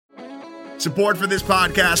Support for this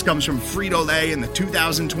podcast comes from Frito-Lay and the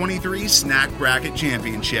 2023 Snack Bracket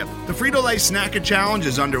Championship. The Frito-Lay Snack Challenge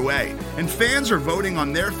is underway, and fans are voting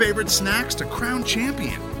on their favorite snacks to crown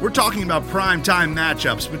champion. We're talking about prime-time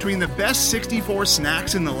matchups between the best 64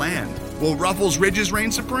 snacks in the land. Will Ruffles Ridges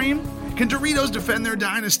reign supreme? Can Doritos defend their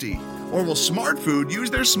dynasty? Or will Smart Food use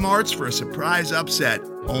their smarts for a surprise upset?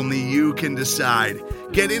 Only you can decide.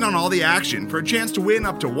 Get in on all the action for a chance to win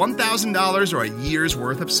up to $1,000 or a year's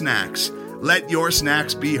worth of snacks. Let your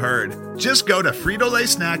snacks be heard. Just go to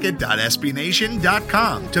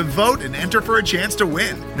fritolaysnacket.sbnation.com to vote and enter for a chance to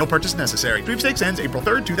win. No purchase necessary. Sweepstakes ends April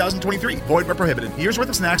 3rd, 2023. Void where prohibited. Year's worth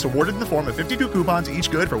of snacks awarded in the form of 52 coupons, each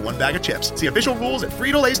good for one bag of chips. See official rules at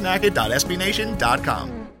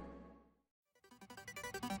fritolaysnacket.sbnation.com.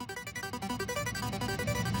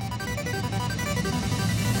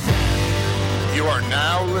 You are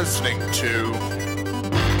now listening to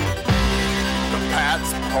the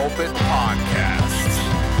Pat's Pulpit Podcast.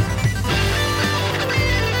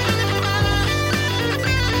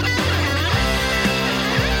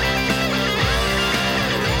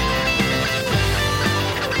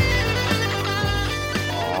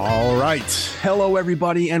 All right. Hello,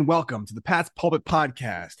 everybody, and welcome to the Pat's Pulpit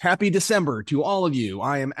Podcast. Happy December to all of you.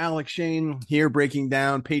 I am Alex Shane, here breaking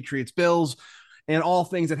down Patriots Bills and all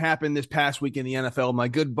things that happened this past week in the NFL. My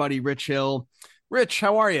good buddy, Rich Hill. Rich,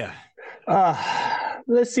 how are you?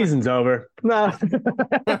 This season's over. No,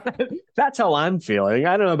 that's how I'm feeling.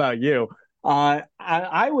 I don't know about you.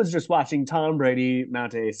 I was just watching Tom Brady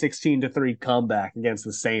mount a 16-3 comeback against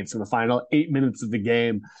the Saints in the final 8 minutes of the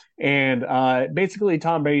game. And basically,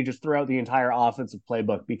 Tom Brady just threw out the entire offensive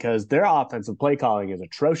playbook because their offensive play calling is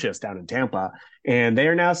atrocious down in Tampa. And they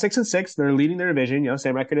are now 6-6. They're leading their division,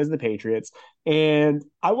 same record as the Patriots. And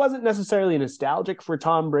I wasn't necessarily nostalgic for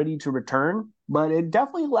Tom Brady to return, but it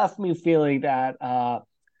definitely left me feeling that I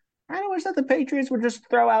wish that the Patriots would just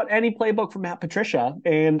throw out any playbook from Matt Patricia,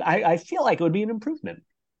 and I feel like it would be an improvement.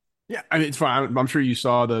 Yeah, I mean, it's fine. I'm sure you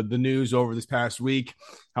saw the news over this past week,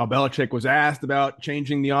 how Belichick was asked about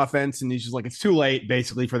changing the offense, and he's just like, it's too late,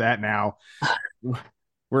 basically, for that now.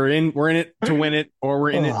 We're in it to win it, or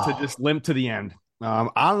we're in it to just limp to the end. I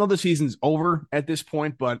don't know if the season's over at this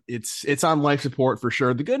point, but it's on life support for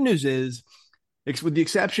sure. The good news is, with the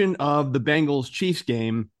exception of the Bengals-Chiefs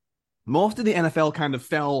game, most of the NFL kind of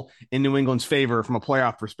fell in New England's favor from a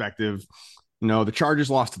playoff perspective. The Chargers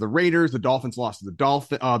lost to the Raiders, the Dolphins lost to the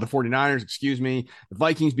 49ers, the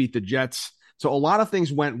Vikings beat the Jets. So a lot of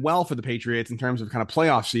things went well for the Patriots in terms of kind of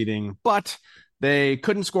playoff seeding, but they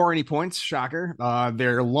couldn't score any points. Shocker.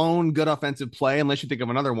 Their lone good offensive play, unless you think of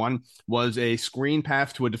another one, was a screen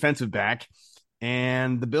pass to a defensive back.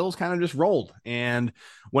 And the Bills kind of just rolled. And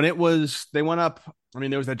when they went up,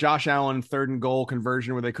 there was that Josh Allen 3rd and goal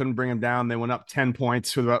conversion where they couldn't bring him down. They went up 10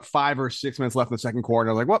 points with about 5 or 6 minutes left in the second quarter.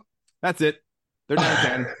 I was like, well, that's it. They're down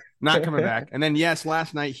 10, not coming back. And then, yes,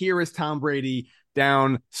 last night, here is Tom Brady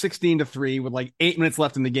down 16-3 with like 8 minutes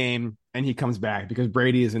left in the game. And he comes back because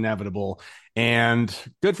Brady is inevitable. And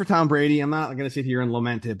good for Tom Brady. I'm not going to sit here and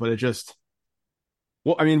lament it, but it just...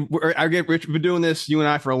 Well, Rich, we've been doing this, you and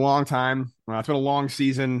I, for a long time. It's been a long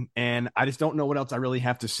season, and I just don't know what else I really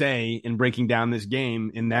have to say in breaking down this game,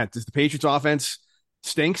 in that the Patriots offense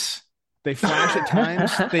stinks. They flash at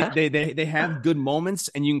times. They have good moments,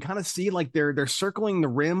 and you can kind of see like they're circling the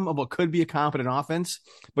rim of what could be a competent offense,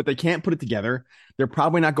 but they can't put it together. They're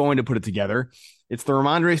probably not going to put it together. It's the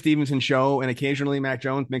Ramondre Stevenson show, and occasionally Mac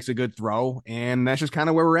Jones makes a good throw, and that's just kind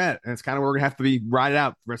of where we're at. And it's kind of where we're going to have to be ride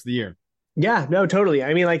out the rest of the year. Yeah, no, totally.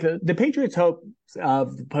 I mean, like the Patriots' hope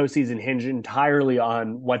of the postseason hinge entirely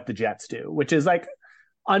on what the Jets do, which is like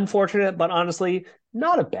unfortunate, but honestly,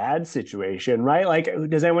 not a bad situation, right? Like,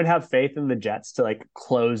 does anyone have faith in the Jets to like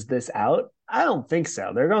close this out? I don't think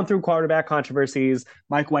so. They're going through quarterback controversies.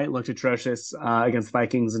 Mike White looked atrocious against the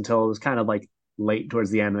Vikings until it was kind of like late towards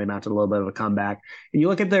the end. They mounted a little bit of a comeback. And you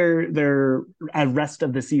look at their rest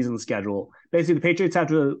of the season schedule. Basically, the Patriots have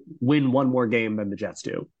to win one more game than the Jets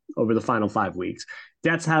do over the final 5 weeks.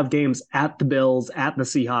 Jets have games at the Bills, at the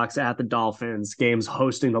Seahawks, at the Dolphins, games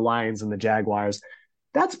hosting the Lions and the Jaguars.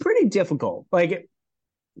 That's pretty difficult. Like,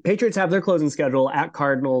 Patriots have their closing schedule at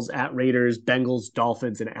Cardinals, at Raiders, Bengals,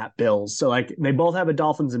 Dolphins, and at Bills. So, like, they both have a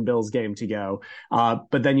Dolphins and Bills game to go.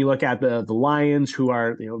 But then you look at the Lions, who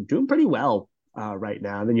are doing pretty well right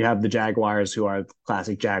now. And then you have the Jaguars, who are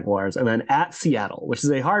classic Jaguars, and then at Seattle, which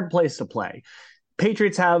is a hard place to play.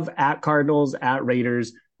 Patriots have at Cardinals, at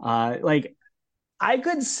Raiders. I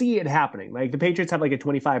could see it happening. Like, the Patriots have like a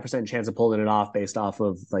 25% chance of pulling it off based off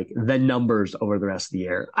of like the numbers over the rest of the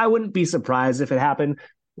year. I wouldn't be surprised if it happened,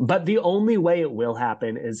 But the only way it will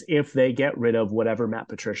happen is if they get rid of whatever Matt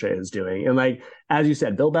Patricia is doing. And like, as you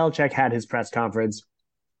said, Bill Belichick had his press conference.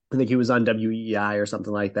 I think he was on WEI or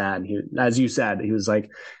something like that. And he, as you said, he was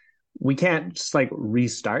like, we can't just like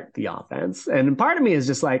restart the offense. And part of me is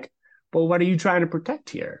just like, well, what are you trying to protect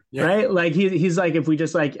here? Yeah. Right? Like he's like, if we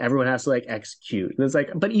just like, everyone has to like execute. And it's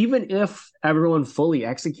like, but even if everyone fully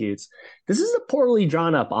executes, this is a poorly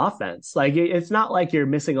drawn up offense. Like it's not like you're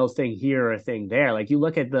missing a thing here or a thing there. Like you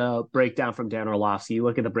look at the breakdown from Dan Orlovsky, you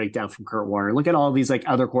look at the breakdown from Kurt Warner, look at all these like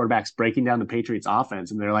other quarterbacks breaking down the Patriots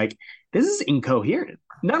offense. And they're like, this is incoherent.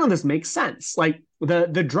 None of this makes sense. Like the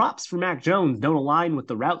drops for Mac Jones don't align with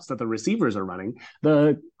the routes that the receivers are running.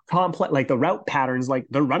 The complex, like the route patterns, like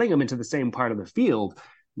they're running them into the same part of the field.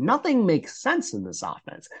 Nothing makes sense in this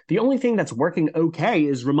offense. The only thing that's working okay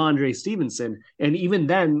is Ramondre Stevenson. And even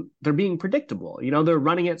then, they're being predictable. You know, they're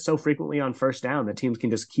running it so frequently on first down that teams can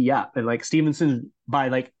just key up. And like Stevenson, by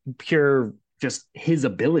like pure just his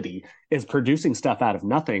ability, is producing stuff out of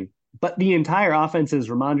nothing. But the entire offense is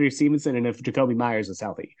Ramondre Stevenson, and if Jacoby Myers is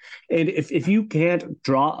healthy. And if you can't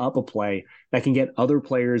draw up a play that can get other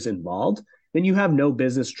players involved, then you have no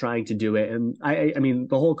business trying to do it. And I mean,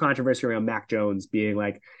 the whole controversy around Mac Jones being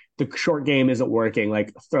like, the short game isn't working,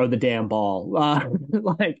 like throw the damn ball.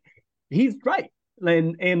 Like he's right.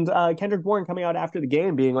 And Kendrick Bourne coming out after the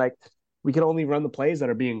game being like, we can only run the plays that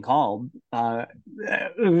are being called. Like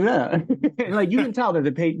you can tell that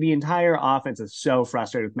the entire offense is so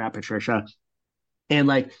frustrated with Matt Patricia. And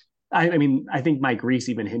like, I mean, I think Mike Reese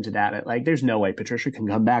even hinted at it. Like, there's no way Patricia can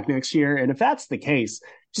come back next year. And if that's the case,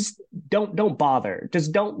 just don't bother.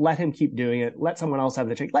 Just don't let him keep doing it. Let someone else have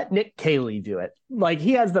the chance. Let Nick Caley do it. Like,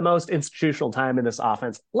 he has the most institutional time in this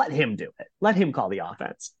offense. Let him do it. Let him call the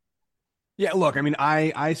offense. Yeah, look, I mean,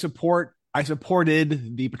 I supported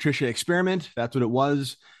the Patricia experiment. That's what it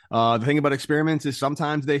was. The thing about experiments is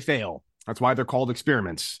sometimes they fail. That's why they're called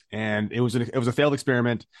experiments. And it was a failed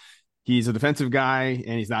experiment. He's a defensive guy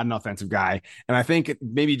and he's not an offensive guy. And I think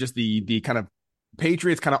maybe just the kind of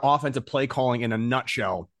Patriots kind of offensive play calling in a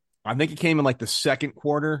nutshell. I think it came in like the second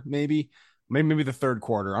quarter, maybe the third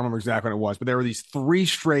quarter. I don't remember exactly when it was, but there were these 3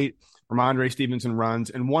 straight Ramondre Stevenson runs,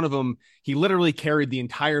 and one of them, he literally carried the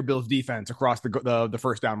entire Bills defense across the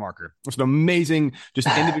first down marker. It was an amazing, just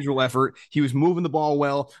individual effort. He was moving the ball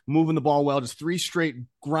well, just 3 straight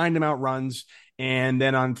grind them out runs. And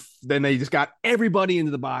then they just got everybody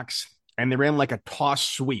into the box and they ran like a toss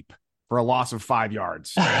sweep for a loss of 5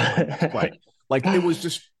 yards. Like it was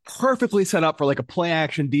just perfectly set up for like a play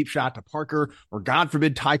action deep shot to Parker or God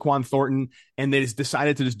forbid Tyquan Thornton. And they just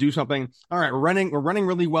decided to just do something. All right, we're running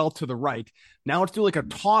really well to the right. Now let's do like a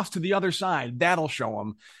toss to the other side. That'll show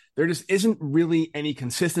them. There just isn't really any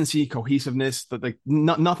consistency, cohesiveness, that like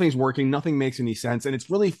nothing's working. Nothing makes any sense. And it's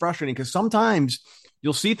really frustrating because sometimes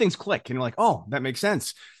you'll see things click and you're like, oh, that makes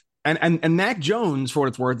sense. And Mac Jones, for what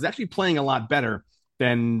it's worth, is actually playing a lot better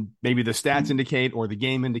than maybe the stats indicate or the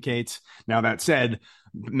game indicates. Now, that said,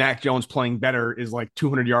 Mac Jones playing better is like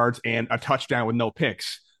 200 yards and a touchdown with no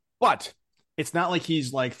picks. But it's not like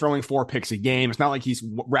he's like throwing 4 picks a game. It's not like he's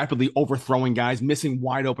rapidly overthrowing guys, missing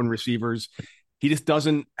wide open receivers. He just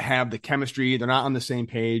doesn't have the chemistry. They're not on the same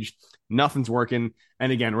page. Nothing's working.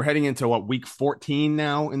 And again, we're heading into week 14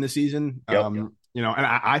 now in the season. Yep. You know, and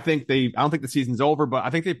I don't think the season's over, but I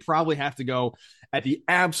think they probably have to go at the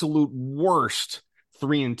absolute worst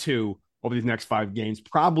 3-2 over these next 5 games,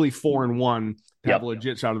 probably 4-1 to have a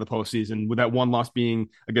legit shot of the postseason, with that one loss being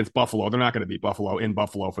against Buffalo. They're not going to beat Buffalo in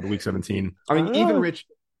Buffalo for the week 17. I mean, even Rich.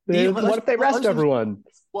 What if they rest everyone?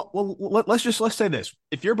 Well, let's say this.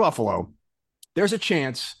 If you're Buffalo, there's a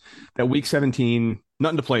chance that week 17,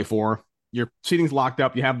 nothing to play for. Your seeding's locked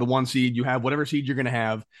up. You have the 1 seed. You have whatever seed you're going to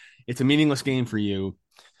have. It's a meaningless game for you.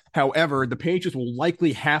 However, the Patriots will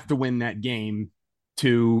likely have to win that game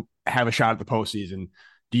to have a shot at the postseason.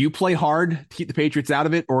 Do you play hard to keep the Patriots out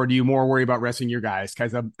of it, or do you more worry about resting your guys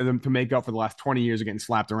to make up for the last 20 years of getting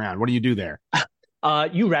slapped around? What do you do there?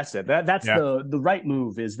 You rest it. That's the right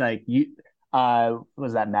move. Is like you.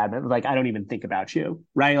 Was that Madman? Like, I don't even think about you,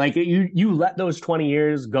 right? Like you let those 20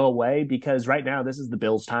 years go away because right now this is the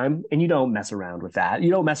Bills' time, and you don't mess around with that.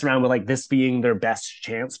 You don't mess around with like this being their best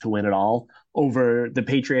chance to win it all over the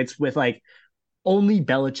Patriots, with like only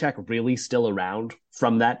Belichick really still around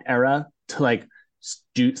from that era to like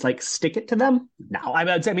stick it to them. No,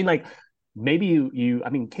 I mean like maybe you. I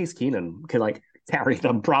mean, Case Keenum could like carry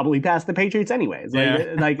them probably past the Patriots anyways.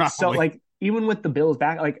 So like even with the Bills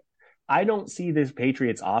back, like. I don't see this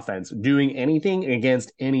Patriots offense doing anything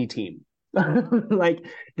against any team. Like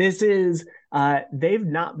this is they've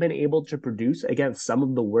not been able to produce against some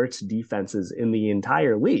of the worst defenses in the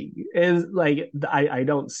entire league. And like, I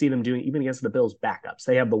don't see them doing even against the Bills backups.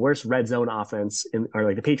 They have the worst red zone offense or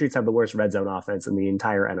like the Patriots have the worst red zone offense in the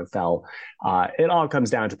entire NFL. It all comes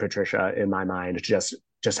down to Patricia in my mind, just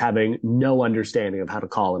having no understanding of how to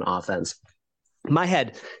call an offense. In my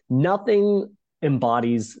head, nothing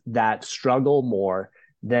embodies that struggle more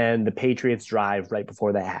than the Patriots drive right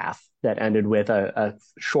before the half that ended with a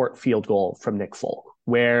short field goal from Nick Folk,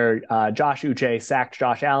 where Josh Uche sacked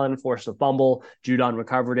Josh Allen, forced a fumble. Judon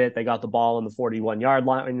recovered it. They got the ball on the 41-yard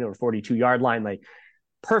line or 42-yard line, like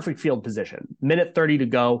perfect field position. Minute 30 to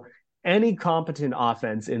go. Any competent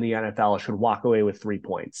offense in the NFL should walk away with 3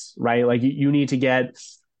 points, right? Like you need to get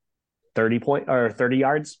 30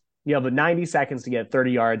 yards. You have 90 seconds to get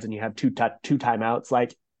 30 yards and you have two timeouts.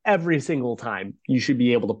 Like every single time you should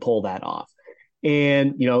be able to pull that off.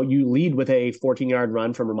 And, you lead with a 14-yard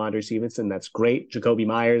run from Ramondre Stevenson. That's great. Jacoby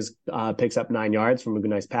Myers picks up 9 yards from a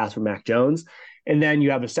nice pass from Mac Jones. And then you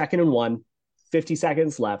have a 2nd and 1, 50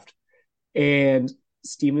 seconds left. And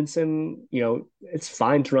Stevenson, it's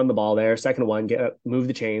fine to run the ball there. 2nd and 1, move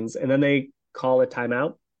the chains. And then they call a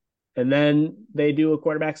timeout. And then they do a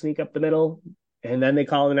quarterback sneak up the middle. And then they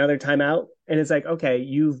call another timeout. And it's like, okay,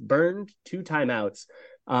 you've burned 2 timeouts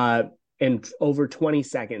in over 20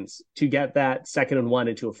 seconds to get that 2nd and 1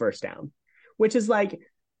 into a first down, which is like,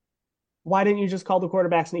 why didn't you just call the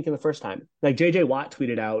quarterback sneak in the first time? Like JJ Watt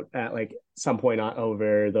tweeted out at like some point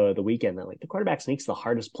over the weekend that like the quarterback sneak's the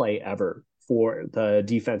hardest play ever for the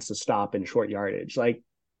defense to stop in short yardage. Like,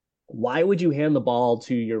 why would you hand the ball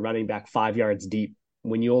to your running back 5 yards deep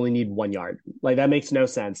when you only need 1 yard? Like that makes no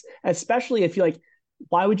sense, especially if you like,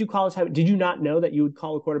 why would you call a time? Did you not know that you would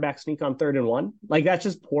call a quarterback sneak on 3rd and 1? Like that's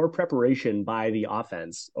just poor preparation by the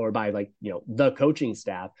offense or by the coaching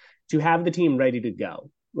staff to have the team ready to go.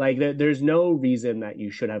 Like there's no reason that you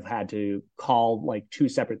should have had to call like 2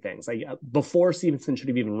 separate things. Like before Stevenson should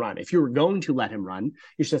have even run. If you were going to let him run,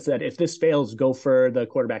 you should have said, if this fails, go for the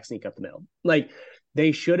quarterback sneak up the middle. Like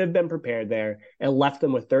they should have been prepared there and left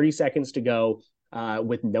them with 30 seconds to go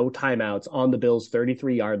with no timeouts on the Bills'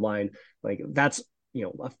 33-yard line. Like that's,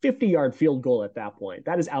 a 50-yard field goal at that point.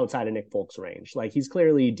 That is outside of Nick Folk's range. Like he's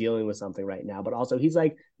clearly dealing with something right now, but also he's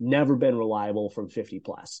like never been reliable from 50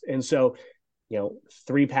 plus. And so,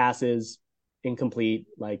 3 passes incomplete,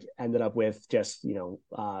 like ended up with just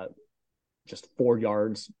 4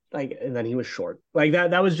 yards. Like, and then he was short. Like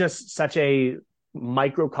that was just such a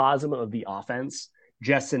microcosm of the offense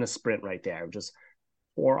just in a sprint right there. Just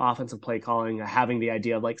poor offensive play calling, having the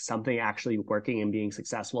idea of like something actually working and being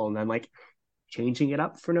successful. And then like, changing it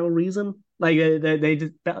up for no reason. Like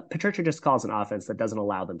Patricia just calls an offense that doesn't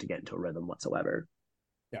allow them to get into a rhythm whatsoever.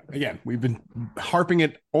 Yeah, again, we've been harping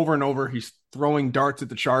it over and over. He's throwing darts at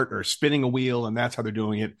the chart or spinning a wheel, and that's how they're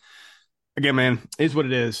doing it. Again, man, it is what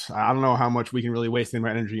it is. I don't know how much we can really waste any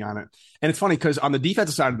energy on it. And it's funny because on the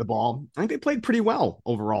defensive side of the ball, I think they played pretty well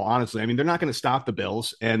overall, honestly. I mean, they're not going to stop the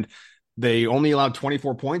Bills, and they only allowed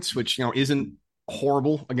 24 points, which, isn't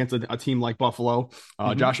horrible against a team like Buffalo.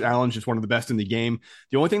 Josh Allen's just one of the best in the game.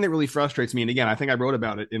 The only thing that really frustrates me, and again, I think I wrote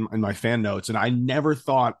about it in my fan notes, and I never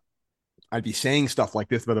thought I'd be saying stuff like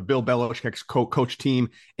this about a Bill Belichick's coach team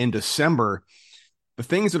in December. The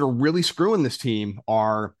things that are really screwing this team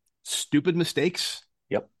are stupid mistakes,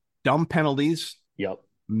 dumb penalties,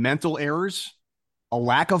 mental errors, a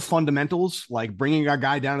lack of fundamentals, like bringing our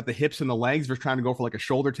guy down at the hips and the legs versus trying to go for like a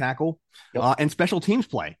shoulder tackle, and special teams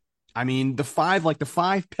play. I mean, the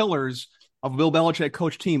 5 pillars of Bill Belichick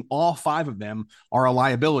coach team, all 5 of them are a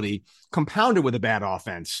liability compounded with a bad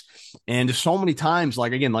offense. And so many times,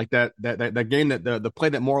 like, again, like that game, that the play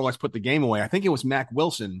that more or less put the game away, I think it was Mac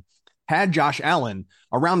Wilson, had Josh Allen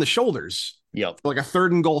around the shoulders, like a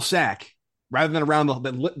 3rd and goal sack, rather than around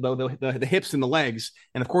the hips and the legs.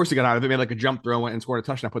 And of course he got out of it, made like a jump throw and scored a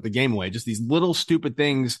touchdown, put the game away. Just these little stupid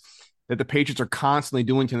things that the Patriots are constantly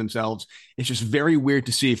doing to themselves. It's just very weird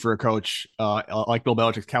to see for a coach like Bill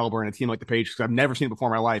Belichick's caliber and a team like the Patriots, because I've never seen it before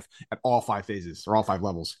in my life at all 5 phases or all 5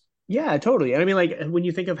 levels. Yeah, totally. And I mean, like, when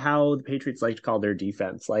you think of how the Patriots like to call their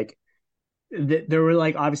defense, like there were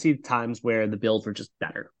like obviously times where the Bills were just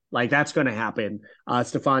better. Like that's going to happen.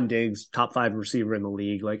 Stephon Diggs, top 5 receiver in the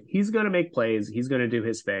league. Like he's going to make plays. He's going to do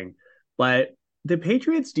his thing. But the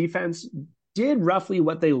Patriots defense did roughly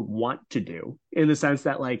what they want to do, in the sense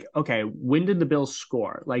that, like, okay, when did the Bills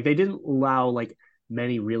score? Like they didn't allow like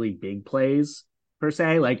many really big plays per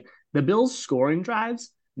se. Like the Bills scoring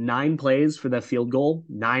drives, 9 plays for the field goal,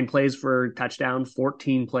 9 plays for a touchdown,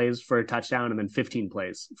 14 plays for a touchdown, and then 15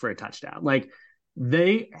 plays for a touchdown. Like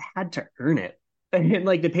they had to earn it. And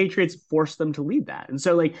like the Patriots forced them to lead that. And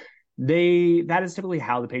so like that is typically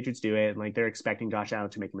how the Patriots do it. And like they're expecting Josh Allen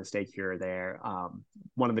to make a mistake here or there.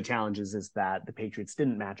 One of the challenges is that the Patriots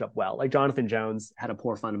didn't match up well. Like Jonathan Jones had a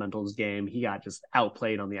poor fundamentals game. He got just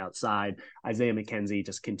outplayed on the outside. Isaiah McKenzie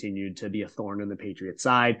just continued to be a thorn in the Patriots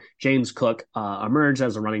side. James Cook emerged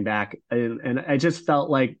as a running back. And I just felt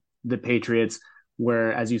like the Patriots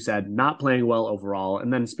were, as you said, not playing well overall.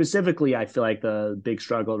 And then specifically, I feel like the big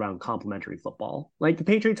struggle around complementary football. Like the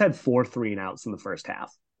Patriots had 4 3-and-outs in the first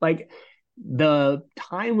half. Like the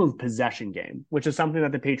time of possession game, which is something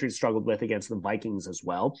that the Patriots struggled with against the Vikings as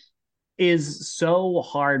well, is so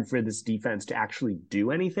hard for this defense to actually do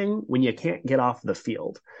anything when you can't get off the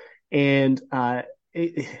field. And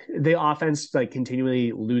the offense, like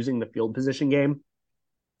continually losing the field position game,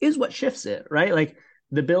 is what shifts it, right? Like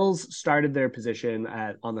the Bills started their position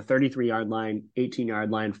on the 33-yard line, 18-yard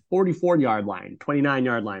line, 44-yard line,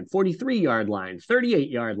 29-yard line, 43-yard line,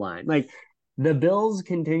 38-yard line. Like the Bills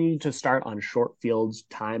continued to start on short fields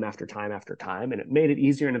time after time after time, and it made it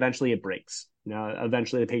easier, and eventually it breaks.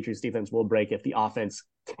 Eventually the Patriots defense will break if the offense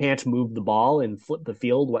can't move the ball and flip the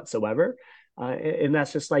field whatsoever. And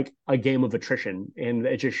that's just like a game of attrition. And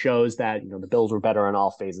it just shows that, the Bills were better on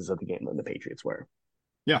all phases of the game than the Patriots were.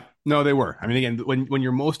 Yeah, no, they were. I mean, again, when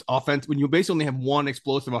you're most when you basically only have one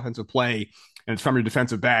explosive offensive play and it's from your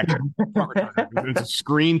defensive back, it's a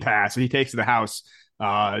screen pass and he takes to the house.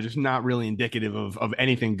 Just not really indicative of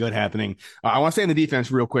anything good happening. I want to stay on the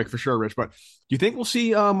defense real quick for sure, Rich, but do you think we'll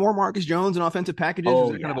see more Marcus Jones in offensive packages?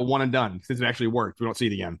 Or is it kind of a one and done since it actually worked? We don't see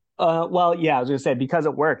it again. Well, yeah, I was going to say, because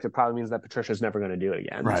it worked, it probably means that Patricia's never going to do it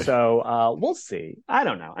again. Right. So we'll see. I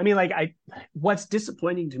don't know. I mean, what's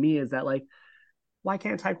disappointing to me is that, why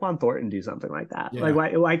can't Tyquan Thornton do something like that? Yeah.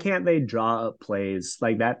 Why can't they draw up plays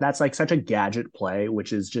like that? That's like such a gadget play,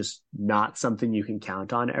 which is just not something you can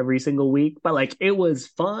count on every single week. But it was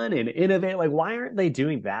fun and innovative. Why aren't they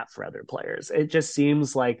doing that for other players? It just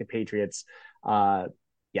seems like the Patriots.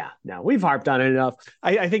 We've harped on it enough.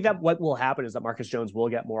 I think that what will happen is that Marcus Jones will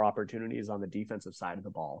get more opportunities on the defensive side of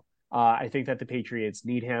the ball. I think that the Patriots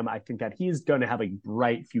need him. I think that he's going to have a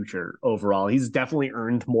bright future overall. He's definitely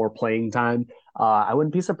earned more playing time. I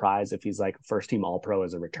wouldn't be surprised if he's first team All-Pro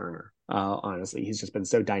as a returner. Honestly, he's just been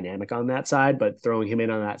so dynamic on that side, but throwing him in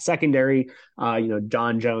on that secondary,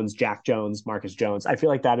 John Jones, Jack Jones, Marcus Jones, I feel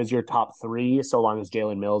like that is your top 3, so long as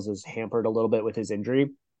Jalen Mills is hampered a little bit with his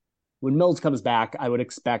injury. When Mills comes back, I would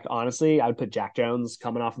expect, honestly, I would put Jack Jones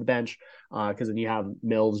coming off the bench because then you have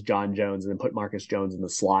Mills, John Jones, and then put Marcus Jones in the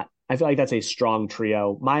slot. I feel like that's a strong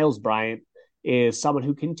trio. Miles Bryant is someone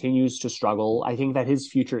who continues to struggle. I think that his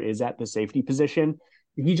future is at the safety position.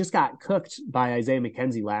 He just got cooked by Isaiah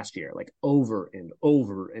McKenzie last year, over and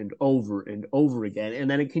over and over and over again. And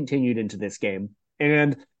then it continued into this game.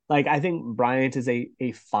 And I think Bryant is a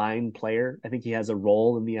fine player. I think he has a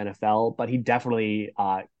role in the NFL, but he definitely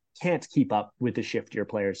can't keep up with the shiftier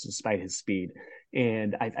players despite his speed.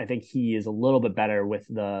 And I think he is a little bit better with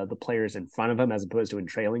the players in front of him as opposed to in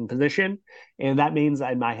trailing position. And that means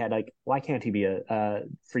in my head, why can't he be a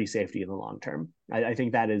free safety in the long term? I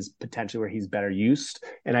think that is potentially where he's better used.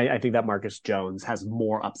 And I think that Marcus Jones has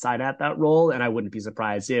more upside at that role. And I wouldn't be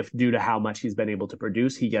surprised if, due to how much he's been able to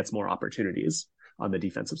produce, he gets more opportunities on the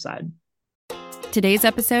defensive side. Today's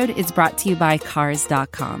episode is brought to you by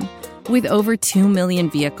Cars.com. With over 2 million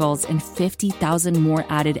vehicles and 50,000 more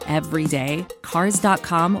added every day,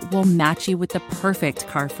 Cars.com will match you with the perfect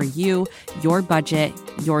car for you, your budget,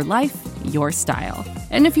 your life, your style.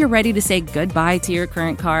 And if you're ready to say goodbye to your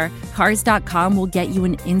current car, Cars.com will get you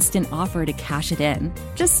an instant offer to cash it in.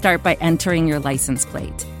 Just start by entering your license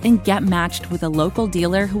plate and get matched with a local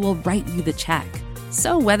dealer who will write you the check.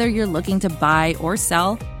 So whether you're looking to buy or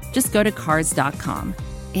sell, just go to Cars.com.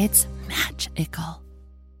 It's magical.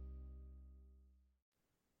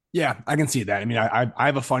 Yeah, I can see that. I mean, I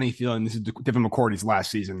have a funny feeling this is Devin McCourty's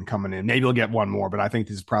last season coming in. Maybe he'll get one more, but I think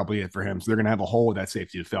this is probably it for him. So they're going to have a hole with that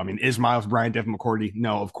safety to fill. I mean, is Miles Bryant Devin McCourty?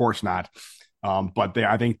 No, of course not. But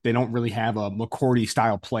I think they don't really have a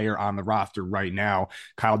McCourty-style player on the roster right now.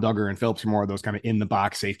 Kyle Duggar and Phillips are more of those kind of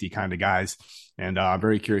in-the-box safety kind of guys. And I'm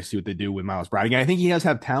very curious to see what they do with Miles Bryant. Again, I think he does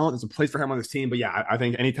have talent. There's a place for him on this team. But, yeah, I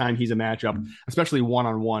think anytime he's a matchup, especially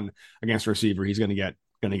one-on-one against a receiver, he's going to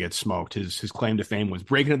get smoked. His claim to fame was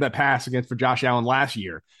breaking that pass for Josh Allen last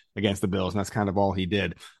year against the Bills, and that's kind of all he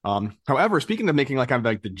did. However, speaking of making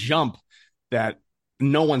the jump that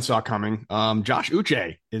no one saw coming, Josh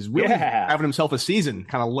Uche is really having himself a season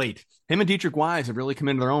kind of late. Him and Dietrich Wise have really come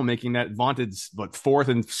into their own, making that vaunted 4th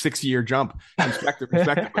and 6th year jump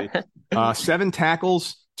respectively. 7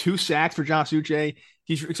 tackles, 2 sacks for Josh Uche.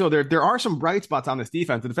 So there are some bright spots on this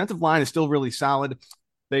defense. The defensive line is still really solid.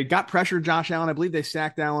 They got pressured Josh Allen. I believe they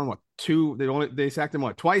sacked Allen, They sacked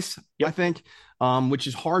him twice, Yep. I think, which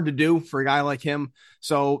is hard to do for a guy like him.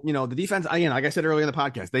 So, the defense, again, like I said earlier in the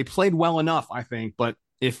podcast, they played well enough, I think, but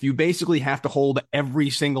if you basically have to hold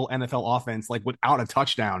every single NFL offense like without a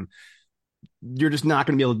touchdown, you're just not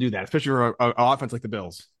going to be able to do that, especially for an offense like the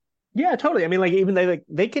Bills. Yeah, totally. I mean, even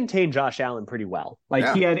they contained Josh Allen pretty well.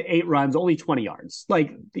 He had 8 runs, only 20 yards.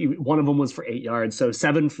 One of them was for 8 yards, so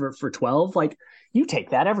 7 for 12. You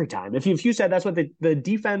take that every time. If you said that's what the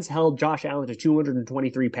defense held Josh Allen to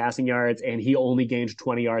 223 passing yards and he only gained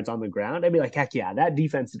 20 yards on the ground, I'd be like, heck yeah, that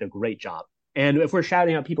defense did a great job. And if we're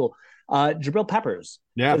shouting out people, Jabril Peppers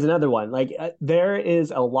is another one. There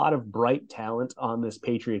is a lot of bright talent on this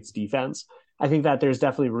Patriots defense. I think that there's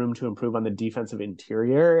definitely room to improve on the defensive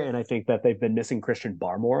interior, and I think that they've been missing Christian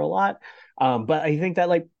Barmore a lot. But I think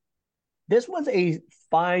that this was a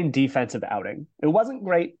fine defensive outing. It wasn't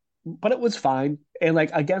great, but it was fine. And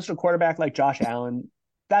against a quarterback like Josh Allen,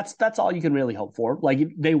 that's all you can really hope for.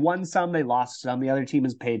 They won some, they lost some. The other team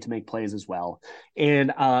is paid to make plays as well.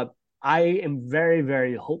 And I am very,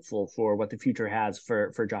 very hopeful for what the future has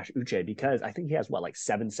for Josh Uche, because I think he has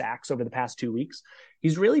 7 sacks over the past 2 weeks.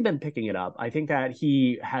 He's really been picking it up. I think that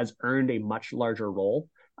he has earned a much larger role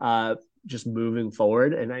just moving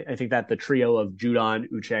forward. And I think that the trio of Judon,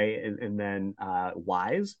 Uche, and then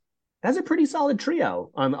Wise, that's a pretty solid trio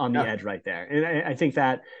on the edge right there. And I think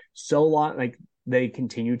that so long they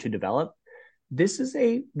continue to develop, this is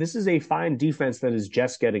a fine defense that is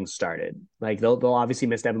just getting started. They'll obviously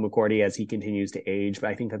miss Devin McCourty as he continues to age, but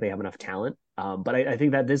I think that they have enough talent. But I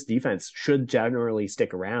think that this defense should generally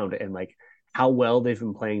stick around, and how well they've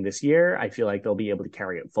been playing this year, I feel like they'll be able to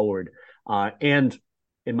carry it forward. And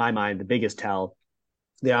in my mind, the biggest tell,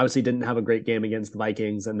 they obviously didn't have a great game against the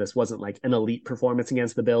Vikings, and this wasn't an elite performance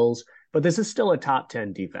against the Bills, but this is still a top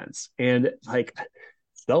 10 defense. And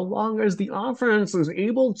so long as the offense is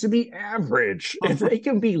able to be average, if they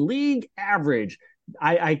can be league average,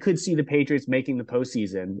 I could see the Patriots making the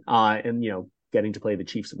postseason and getting to play the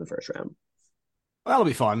Chiefs in the first round. Well, that'll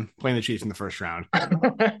be fun, playing the Chiefs in the first round.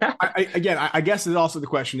 I guess it's also the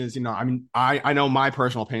question is, I know my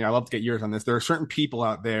personal opinion. I love to get yours on this. There are certain people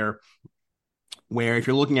out there where if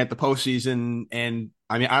you're looking at the postseason, and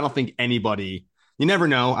I don't think anybody, you never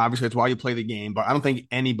know, obviously that's why you play the game, but I don't think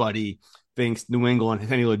anybody thinks New England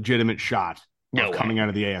has any legitimate shot of coming out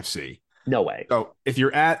of the AFC. No way. So if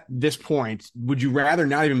you're at this point, would you rather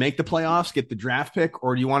not even make the playoffs, get the draft pick,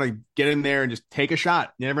 or do you want to get in there and just take a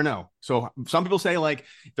shot? You never know. So some people say,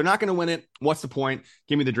 if they're not going to win it, what's the point?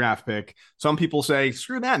 Give me the draft pick. Some people say,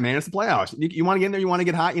 screw that, man. It's the playoffs. You want to get in there, you want to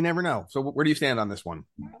get hot, you never know. So where do you stand on this one?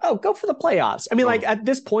 Oh, go for the playoffs. At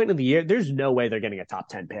this point of the year, there's no way they're getting a top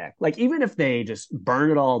 10 pick. Even if they just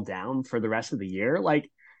burn it all down for the rest of the year,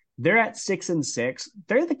 they're at 6-6.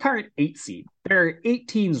 They're the current 8 seed. There are 8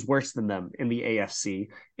 teams worse than them in the AFC.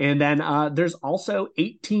 And then there's also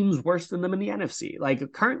 8 teams worse than them in the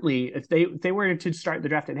NFC. Currently, if they were to start the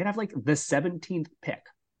draft, they'd have the 17th pick.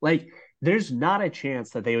 There's not a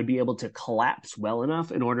chance that they would be able to collapse well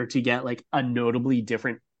enough in order to get a notably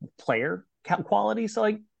different player quality.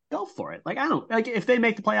 So go for it. I don't if they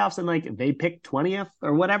make the playoffs and they pick 20th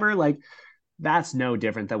or whatever, that's no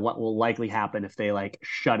different than what will likely happen if they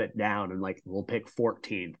shut it down and we'll pick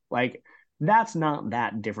 14th. That's not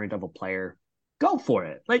that different of a player. Go for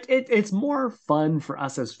it. It's more fun for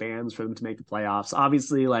us as fans for them to make the playoffs.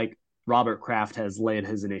 Obviously, Robert Kraft has laid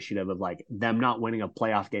his initiative of them not winning a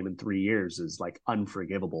playoff game in 3 years is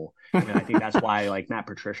unforgivable. And I think that's why Matt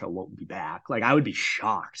Patricia won't be back. I would be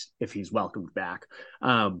shocked if he's welcomed back.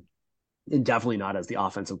 And definitely not as the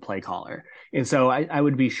offensive play caller. And so I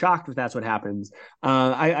would be shocked if that's what happens.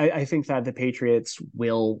 I think that the Patriots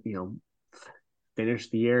will, finish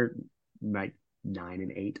the year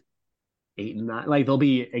 9-8, 8-9. They'll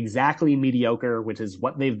be exactly mediocre, which is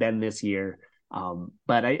what they've been this year.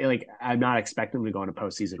 But I'm not expecting them to go on a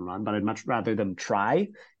postseason run, but I'd much rather them try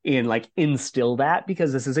and instill that,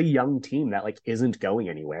 because this is a young team that isn't going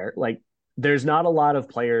anywhere. There's not a lot of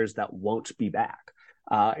players that won't be back.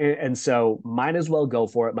 And so might as well go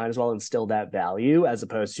for it. Might as well instill that value as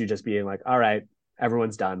opposed to just being all right,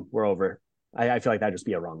 everyone's done. We're over. I feel like that'd just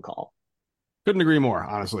be a wrong call. Couldn't agree more,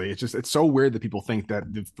 honestly. It's so weird that people think that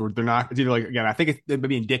they're not. It's either again, I think it may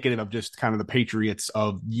be indicative of just kind of the Patriots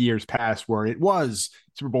of years past, where it was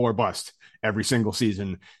Super Bowl or bust every single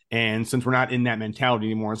season. And since we're not in that mentality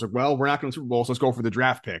anymore, it's well, we're not going to Super Bowl, so let's go for the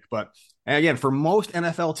draft pick. But again, for most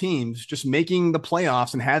NFL teams, just making the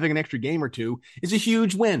playoffs and having an extra game or two is a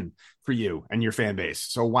huge win for you and your fan base.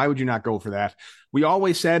 So why would you not go for that? We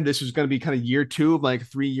always said this was going to be kind of year 2 of a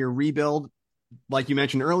 3-year rebuild. like you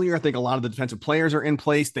mentioned earlier, I think a lot of the defensive players are in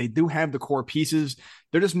place. They do have the core pieces.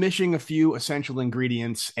 They're just missing a few essential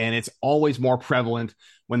ingredients, and it's always more prevalent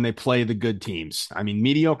when they play the good teams. I mean,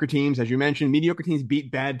 mediocre teams, as you mentioned, mediocre teams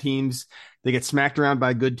beat bad teams. They get smacked around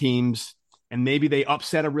by good teams, and maybe they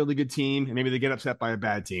upset a really good team, and maybe they get upset by a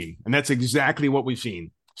bad team. And that's exactly what we've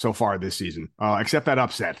seen so far this season, except that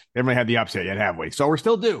upset. Everybody had the upset yet, have we? So we're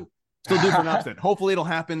still due for an upset. Hopefully it'll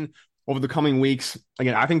happen over the coming weeks.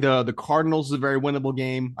 Again, I think the Cardinals is a very winnable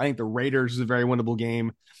game. I think the Raiders is a very winnable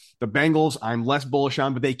game. The Bengals, I'm less bullish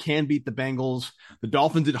on, but they can beat the Bengals. The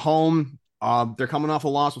Dolphins at home, they're coming off a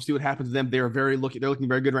loss. We'll see what happens to them. They're looking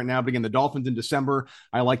very good right now. But again, the Dolphins in December,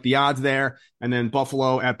 I like the odds there. And then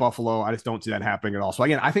Buffalo at Buffalo, I just don't see that happening at all. So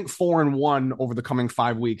again, I think 4-1 over the coming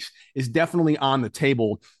 5 weeks is definitely on the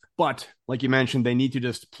table. But like you mentioned, they need to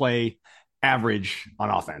just play average on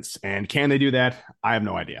offense. And can they do that? I have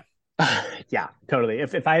no idea. Yeah, totally.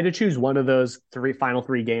 If I had to choose one of those final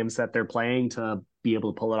three games that they're playing to be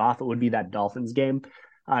able to pull it off, it would be that Dolphins game,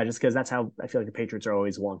 just because that's how I feel like the Patriots are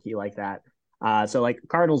always wonky like that. So like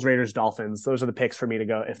Cardinals, Raiders, Dolphins, those are the picks for me to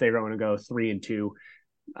go if they want to go 3-2.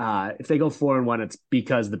 If they go 4-1, it's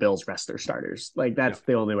because the Bills rest their starters. Like that's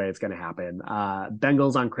the only way it's going to happen.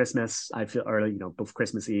 Bengals on Christmas, I feel, or before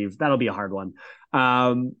Christmas Eve, that'll be a hard one.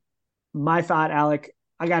 My thought, Alec,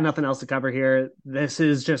 I got nothing else to cover here. This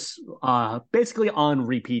is just basically on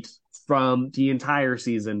repeat from the entire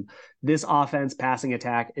season. This offense passing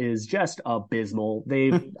attack is just abysmal.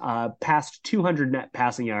 They've passed 200 net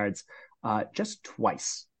passing yards just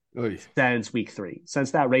twice since week 3.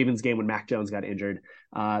 Since that Ravens game when Mac Jones got injured,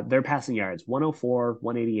 their passing yards 104,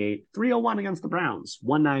 188, 301 against the Browns,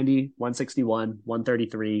 190, 161,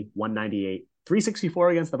 133, 198.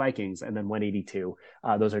 364 against the Vikings, and then 182.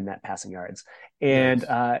 Those are net passing yards. And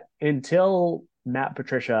until Matt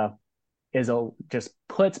Patricia just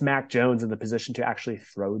puts Mac Jones in the position to actually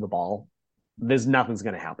throw the ball, nothing's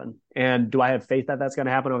going to happen. And do I have faith that that's going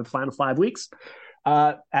to happen over the final 5 weeks?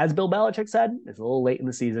 As Bill Belichick said, it's a little late in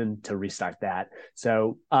the season to restart that.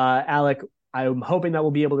 So, Alec, I'm hoping that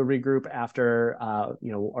we'll be able to regroup after,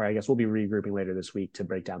 or I guess we'll be regrouping later this week to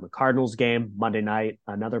break down the Cardinals game Monday night,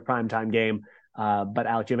 another primetime game. But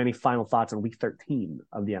Alec, do you have any final thoughts on week 13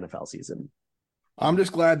 of the NFL season? I'm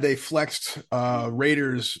just glad they flexed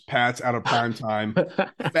Raiders Pats out of primetime.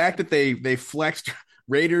 The fact that they flexed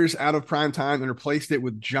Raiders out of primetime and replaced it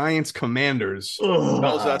with Giants Commanders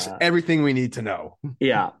tells us everything we need to know.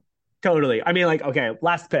 Yeah. Totally. I mean, okay,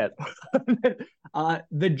 last pit.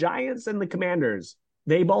 The Giants and the Commanders,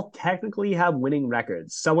 they both technically have winning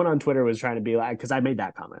records. Someone on Twitter was trying to be like, because I made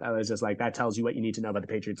that comment. I was just like, that tells you what you need to know about the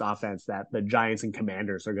Patriots offense, that the Giants and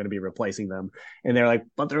Commanders are going to be replacing them. And they're like,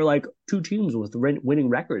 but they're like 2 teams with winning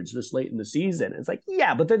records this late in the season. It's like,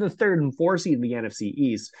 yeah, but they're the 3rd and 4th seed in the NFC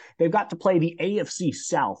East. They've got to play the AFC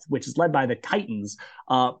South, which is led by the Titans.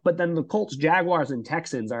 But then the Colts, Jaguars, and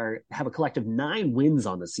Texans have a collective 9 wins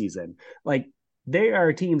on the season. Like, they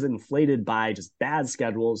are teams inflated by just bad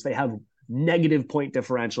schedules. They have negative point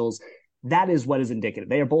differentials. That is what is indicative.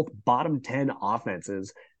 They are both bottom 10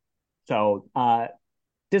 offenses. So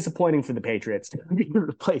disappointing for the Patriots to be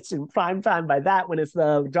replaced in prime time by that when it's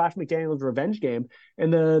the Josh McDaniels revenge game.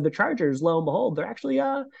 And the Chargers, lo and behold, they're actually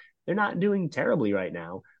they're not doing terribly right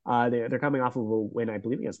now. They're coming off of a win, I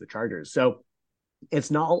believe, against the Chargers. So it's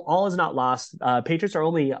not all is not lost. Patriots are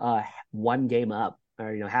only 1 game up,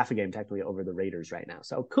 or half a game technically over the Raiders right now.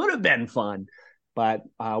 So could have been fun. But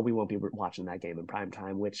we won't be watching that game in prime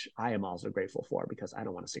time, which I am also grateful for because I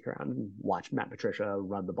don't want to stick around and watch Matt Patricia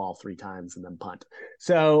run the ball 3 times and then punt.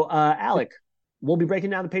 So, Alec, we'll be breaking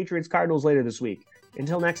down the Patriots Cardinals later this week.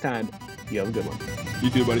 Until next time, you have a good one. You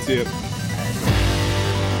too, buddy. See ya.